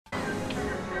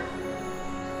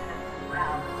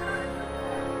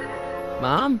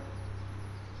Mom?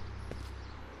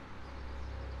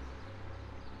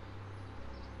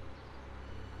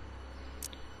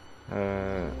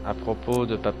 À propos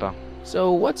de papa.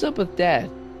 So what's up with Dad?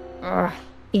 Ugh,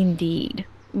 indeed.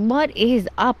 What is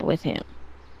up with him?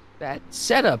 That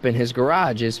setup in his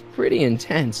garage is pretty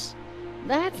intense.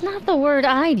 That's not the word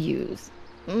I'd use.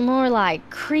 More like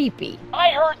creepy.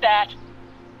 I heard that!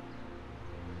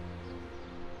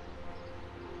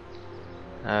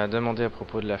 Demander à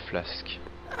propos de la flasque.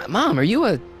 Mom, are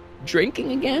you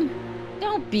drinking again?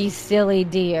 Don't be silly,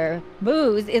 dear.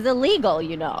 Booze is illegal,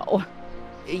 you know.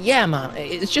 Yeah, Mom.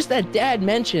 It's just that Dad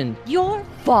mentioned... Your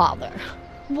father.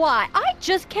 Why, I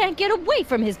just can't get away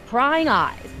from his prying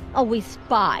eyes. Always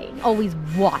spying, always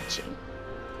watching.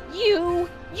 You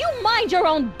mind your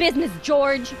own business,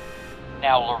 George.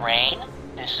 Now, Lorraine,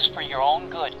 this is for your own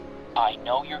good. I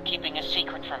know you're keeping a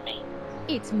secret from me.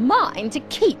 It's mine to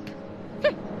keep.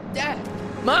 Dad!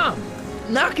 Mom!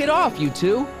 Knock it off, you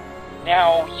two!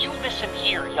 Now, you listen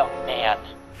here, young man.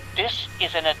 This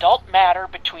is an adult matter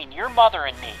between your mother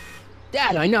and me.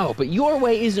 Dad, I know, but your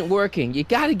way isn't working. You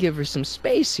gotta give her some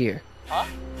space here. Huh?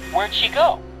 Where'd she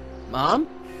go? Mom?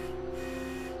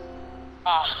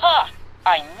 Aha!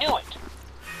 I knew it.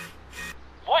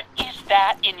 What is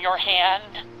that in your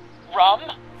hand? Rum?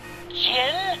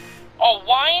 Gin? A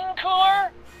wine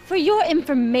cooler? For your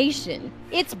information,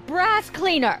 it's brass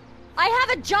cleaner. I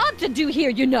have a job to do here,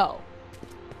 you know.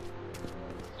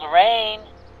 Lorraine.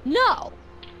 No.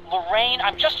 Lorraine,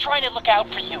 I'm just trying to look out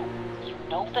for you. You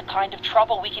know the kind of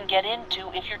trouble we can get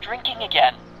into if you're drinking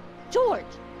again. George,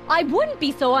 I wouldn't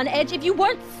be so on edge if you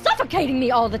weren't suffocating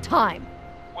me all the time.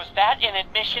 Was that an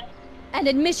admission? An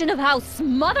admission of how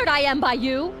smothered I am by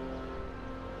you?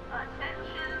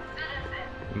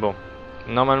 Bon.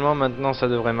 Normalement, maintenant, ça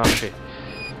devrait marcher.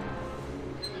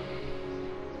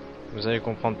 Vous allez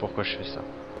comprendre pourquoi je fais ça.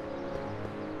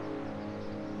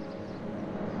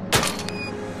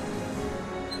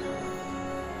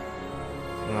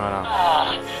 Voilà.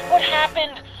 What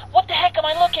happened? What the heck am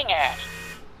I looking at?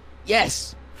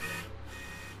 Yes!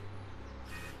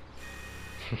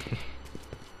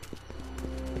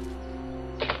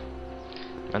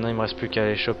 Maintenant, il me reste plus qu'à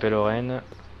aller choper Lorraine.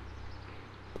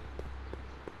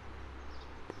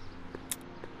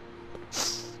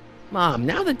 Mom,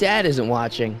 now that Dad isn't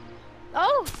watching...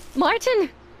 Oh, Martin,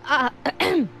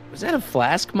 Was that a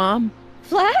flask, Mom?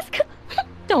 Flask?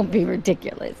 Don't be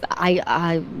ridiculous.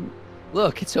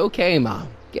 Look, it's okay, Mom.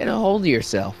 Get a hold of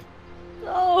yourself.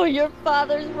 Oh, your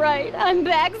father's right. I'm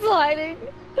backsliding.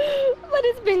 But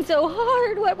it's been so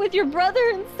hard, what with your brother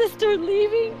and sister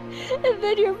leaving, and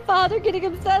then your father getting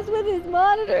obsessed with his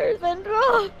monitors, and...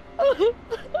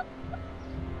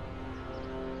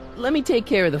 Let me take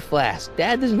care of the flask.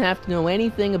 Dad doesn't have to know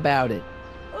anything about it.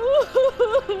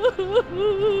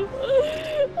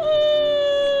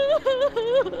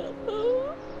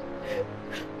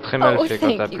 Très mal Oh, fait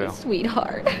quand t'as thank you, pleure.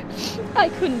 sweetheart. I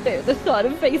couldn't bear the thought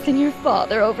of facing your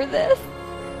father over this.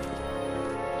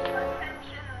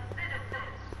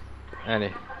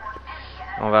 Allez.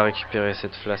 On va récupérer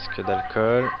cette flasque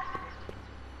d'alcool.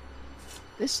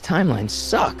 This timeline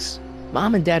sucks.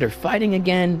 Mom and Dad are fighting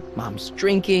again. Mom's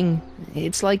drinking.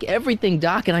 It's like everything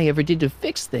Doc and I ever did to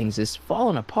fix things is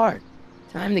falling apart.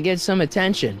 Time to get some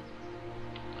attention.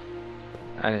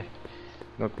 Allez.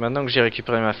 Donc maintenant que j'ai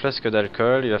récupéré ma flasque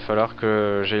d'alcool, il va falloir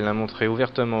que j'aille la montrer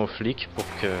ouvertement aux flics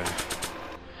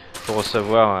pour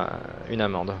recevoir une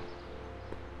amende.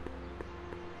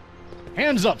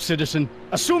 Hands up, citizen.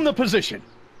 Assume the position.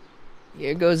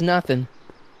 Here goes nothing.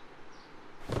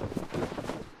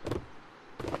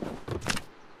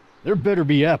 There better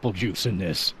be apple juice in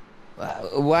this.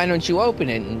 Why don't you open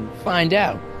it and find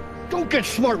out? Don't get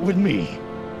smart with me.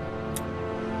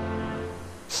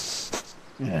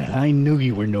 I knew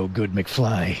you were no good,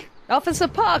 McFly. Officer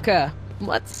Parker,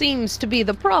 what seems to be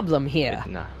the problem here?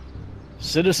 Edna.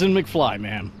 Citizen McFly,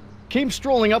 ma'am. Came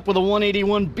strolling up with a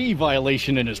 181B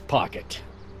violation in his pocket.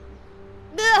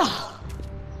 Ugh.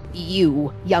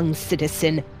 You, young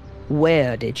citizen,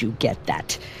 where did you get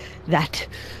that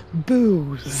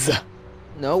booze?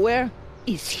 Nowhere?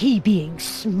 Is he being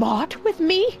smart with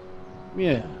me?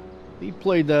 Yeah, he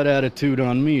played that attitude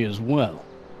on me as well.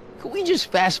 Could we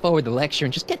just fast forward the lecture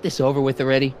and just get this over with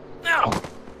already? No!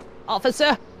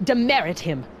 Officer, demerit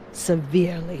him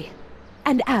severely.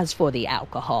 And as for the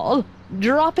alcohol,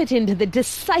 drop it into the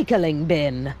recycling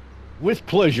bin. With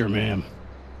pleasure, ma'am.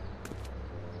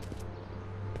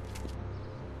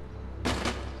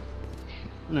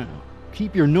 Now,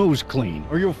 keep your nose clean,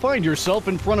 or you'll find yourself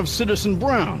in front of Citizen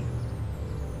Brown.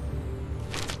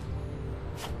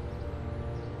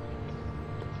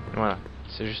 Voilà,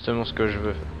 c'est justement ce que je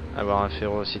veux. avoir un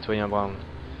féroce citoyen Brown.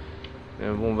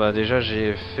 Bon bah déjà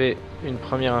j'ai fait une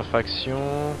première infraction.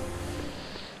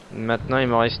 Maintenant il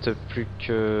m'en reste plus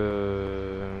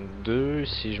que 2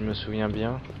 si je me souviens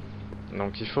bien.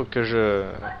 Donc il faut que je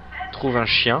trouve un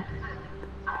chien.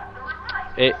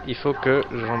 Et il faut que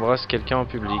j'embrasse quelqu'un en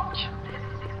public.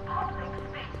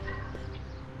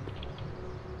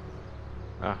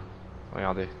 Ah,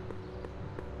 regardez.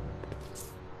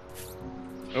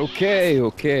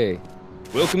 Okay.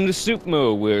 Welcome to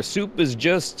Soupmo, where soup is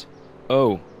just...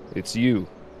 Oh, it's you.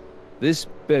 This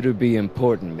better be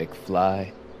important,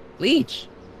 McFly. Leech,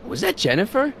 was that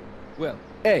Jennifer? Well,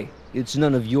 A, it's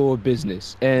none of your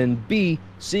business, and B,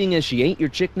 seeing as she ain't your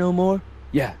chick no more,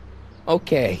 yeah.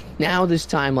 Okay, now this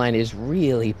timeline is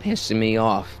really pissing me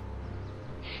off.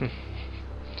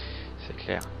 C'est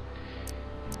clair.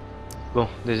 Bon,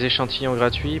 des échantillons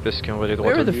gratuits parce qu'on va les droits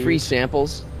Where au are the but. free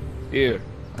samples? Here,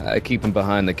 I keep them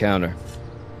behind the counter.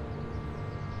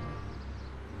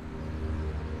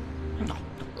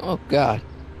 Oh God,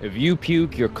 If you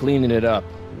puke, you're cleaning it up,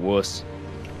 wuss.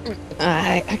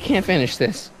 I can't finish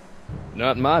this.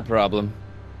 Not my problem.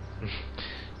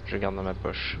 Je garde dans ma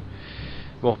poche.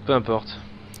 Bon, peu importe.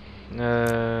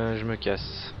 Je me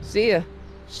casse. See ya.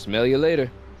 Smell you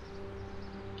later.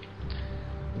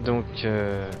 Donc,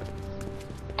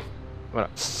 voilà.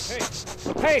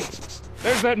 Hey!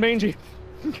 There's that mangy.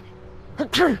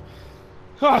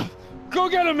 Ah, go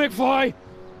get him, McFly!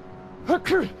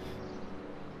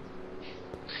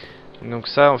 Donc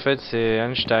ça, en fait, c'est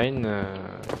Einstein.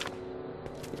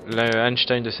 Le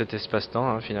Einstein de cet espace-temps,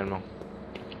 hein, finalement.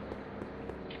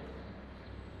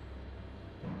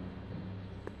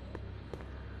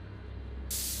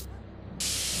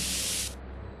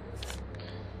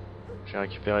 J'ai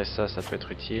récupéré ça, ça peut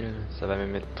être utile. Ça va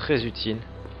même être très utile.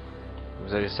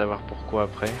 Vous allez savoir pourquoi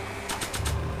après.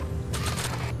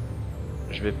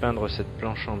 Je vais peindre cette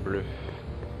planche en bleu.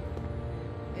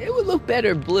 It would look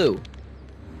better blue.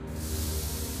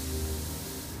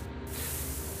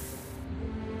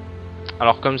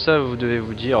 Alors comme ça, vous devez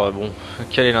vous dire, bon,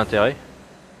 quel est l'intérêt?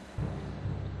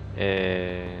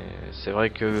 Et c'est vrai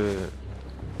que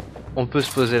on peut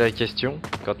se poser la question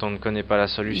quand on ne connaît pas la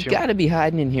He's solution. gotta be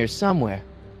hiding in here somewhere.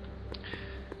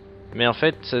 Mais en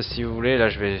fait, si vous voulez, là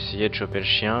je vais essayer de choper le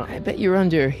chien. I bet you're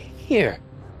under here.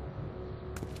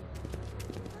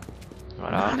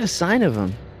 Voilà. Not a sign of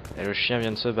him. Et le chien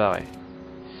vient de se barrer.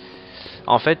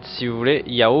 En fait, si vous voulez,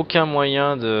 il n'y a aucun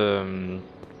moyen de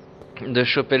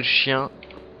choper le chien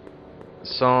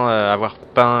sans avoir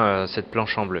peint cette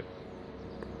planche en bleu.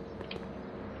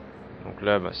 Donc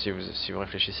là, bah, si vous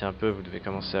réfléchissez un peu, vous devez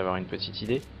commencer à avoir une petite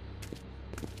idée.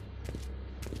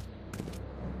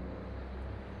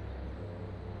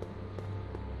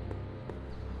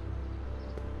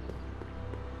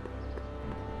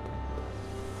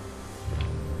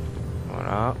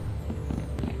 Voilà.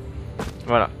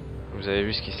 Voilà. Vous avez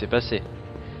vu ce qui s'est passé.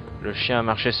 Le chien a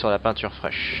marché sur la peinture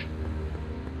fraîche.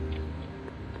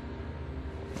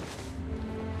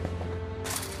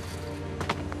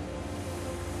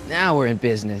 Now we're in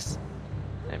business.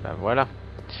 Et ben voilà.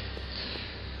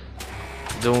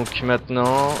 Donc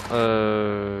maintenant,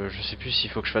 je sais plus s'il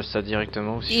faut que je fasse ça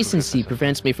directement ou si Decency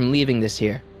prevents me from leaving this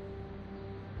here.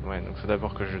 Ouais, donc faut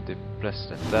d'abord que je déplace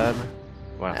la table.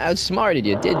 Voilà. I outsmarted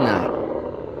you, didn't I?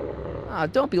 Ah,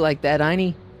 don't be like that,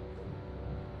 Einie.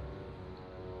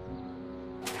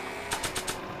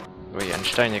 Oui,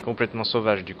 Einstein est complètement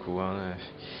sauvage du coup. Hein.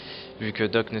 Vu que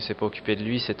Doc ne s'est pas occupé de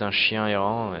lui, c'est un chien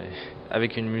errant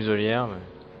avec une muselière,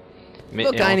 mais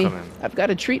Look, errant Einie, quand même. I've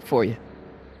got a treat for you.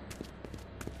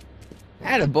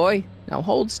 Atta boy. Now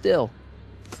hold still.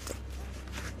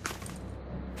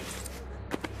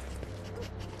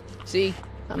 See,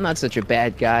 I'm not such a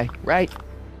bad guy, right?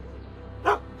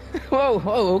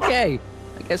 Whoa, okay.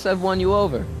 I guess I've won you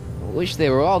over. I wish they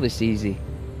were all this easy.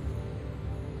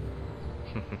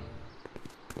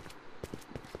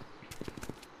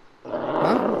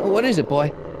 Huh? What is it,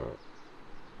 boy?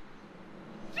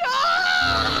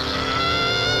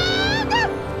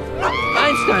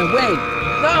 Einstein, wait!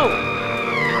 No!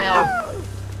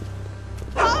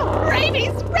 Oh,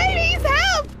 rabies! Rabies,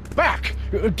 help! Back!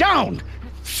 Down!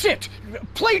 Sit!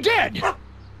 Play dead!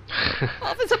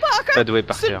 Officer Parker! Pas doué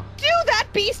par cœur. Subdue that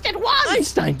beast at once!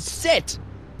 Einstein, sit!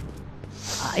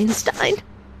 Einstein?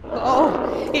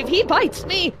 Oh, if he bites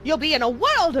me, you'll be in a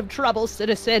world of trouble,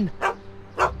 citizen.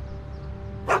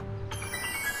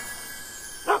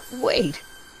 Wait,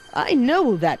 I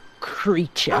know that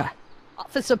creature.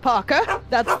 Officer Parker,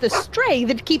 that's the stray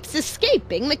that keeps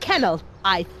escaping the kennel.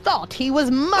 I thought he was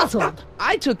muzzled.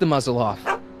 I took the muzzle off.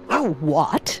 You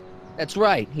what? That's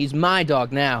right, he's my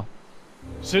dog now.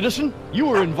 Citizen, you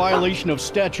are in violation of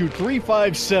Statute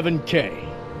 357K.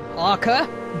 Parker,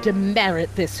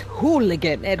 demerit this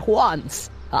hooligan at once.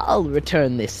 I'll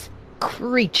return this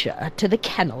creature to the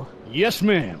kennel. Yes,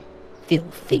 ma'am.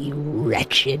 Filthy,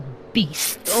 wretched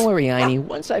beasts. Don't worry, Einie.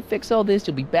 Once I fix all this,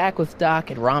 you'll be back with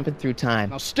Doc and romping through time.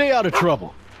 Now stay out of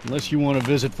trouble, unless you want a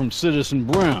visit from Citizen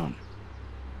Brown.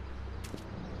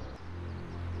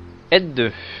 Aide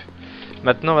 2.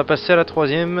 Maintenant, on va passer à la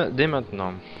troisième dès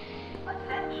maintenant.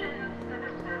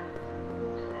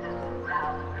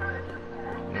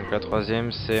 Donc la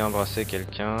troisième, c'est embrasser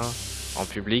quelqu'un en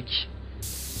public.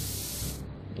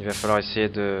 Il va falloir essayer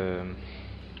de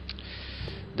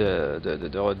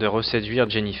reséduire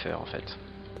Jennifer, en fait.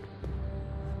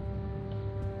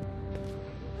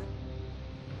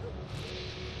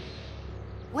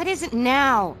 What is it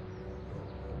now?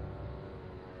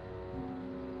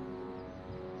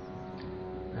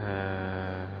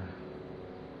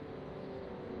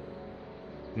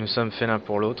 Nous sommes faits l'un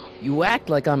pour l'autre. You act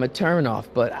like I'm a turnoff,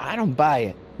 but I don't buy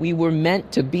it. We were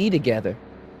meant to be together.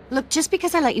 Look, just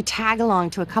because I let you tag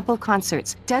along to a couple of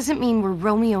concerts doesn't mean we're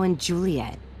Romeo and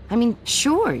Juliet. I mean,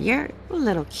 sure, you're a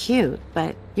little cute,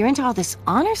 but you're into all this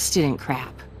honor student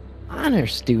crap. Honor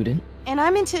student? And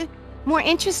I'm into more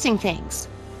interesting things.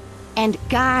 And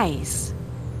guys.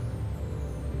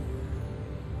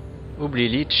 Oublie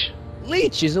Leech.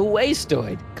 Leech is a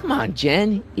wastoid. Come on,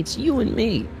 Jen. It's you and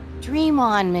me. Dream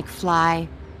on, McFly.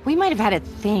 We might have had a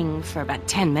thing for about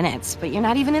 10 minutes, but you're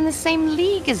not even in the same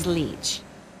league as Leech.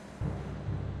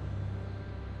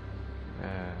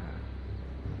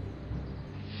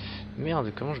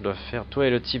 Merde, comment je dois faire? Toi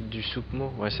et le type du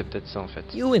soupe-mot? Ouais, c'est peut-être ça en fait.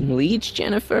 You and Leech,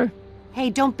 Jennifer?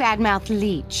 Hey, don't badmouth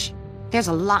Leech. There's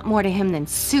a lot more to him than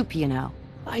soup, you know.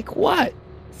 Like what?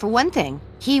 For one thing,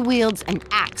 he wields an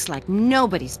axe like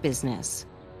nobody's business.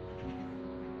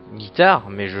 Guitare?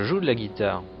 Mais je joue de la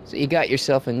guitare. So you got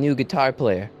yourself a new guitar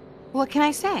player. What can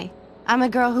I say? I'm a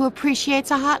girl who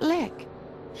appreciates a hot lick.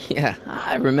 Yeah,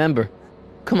 I remember.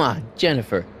 Come on,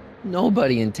 Jennifer.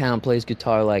 Nobody in town plays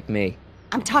guitar like me.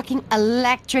 I'm talking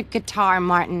electric guitar,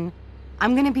 Martin.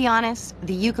 I'm gonna be honest,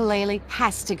 the ukulele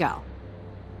has to go.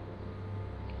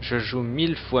 Je joue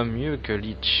 1000 fois mieux que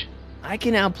Leech. I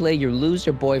can outplay your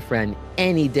loser boyfriend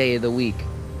any day of the week.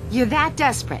 You're that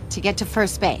desperate to get to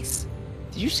first base.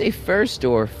 Did you say first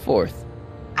or fourth?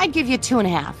 I'd give you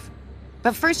 2.5.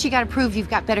 But first you gotta prove you've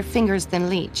got better fingers than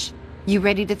Leech. You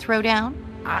ready to throw down?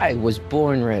 I was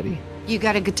born ready. You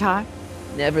got a guitar?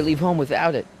 Never leave home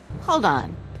without it. Hold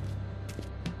on.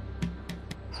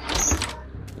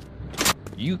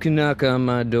 You can knock on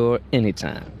my door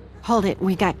anytime. Hold it,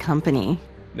 we got company.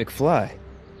 McFly,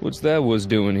 what's that was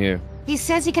doing here? He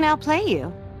says he can outplay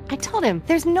you. I told him,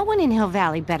 there's no one in Hill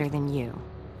Valley better than you.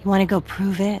 You wanna go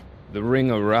prove it? The ring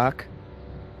of rock?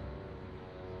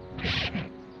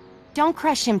 Don't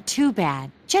crush him too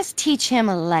bad. Just teach him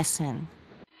a lesson.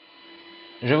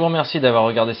 Je vous remercie d'avoir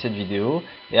regardé cette vidéo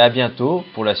et à bientôt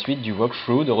pour la suite du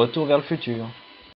walkthrough de Retour vers le futur.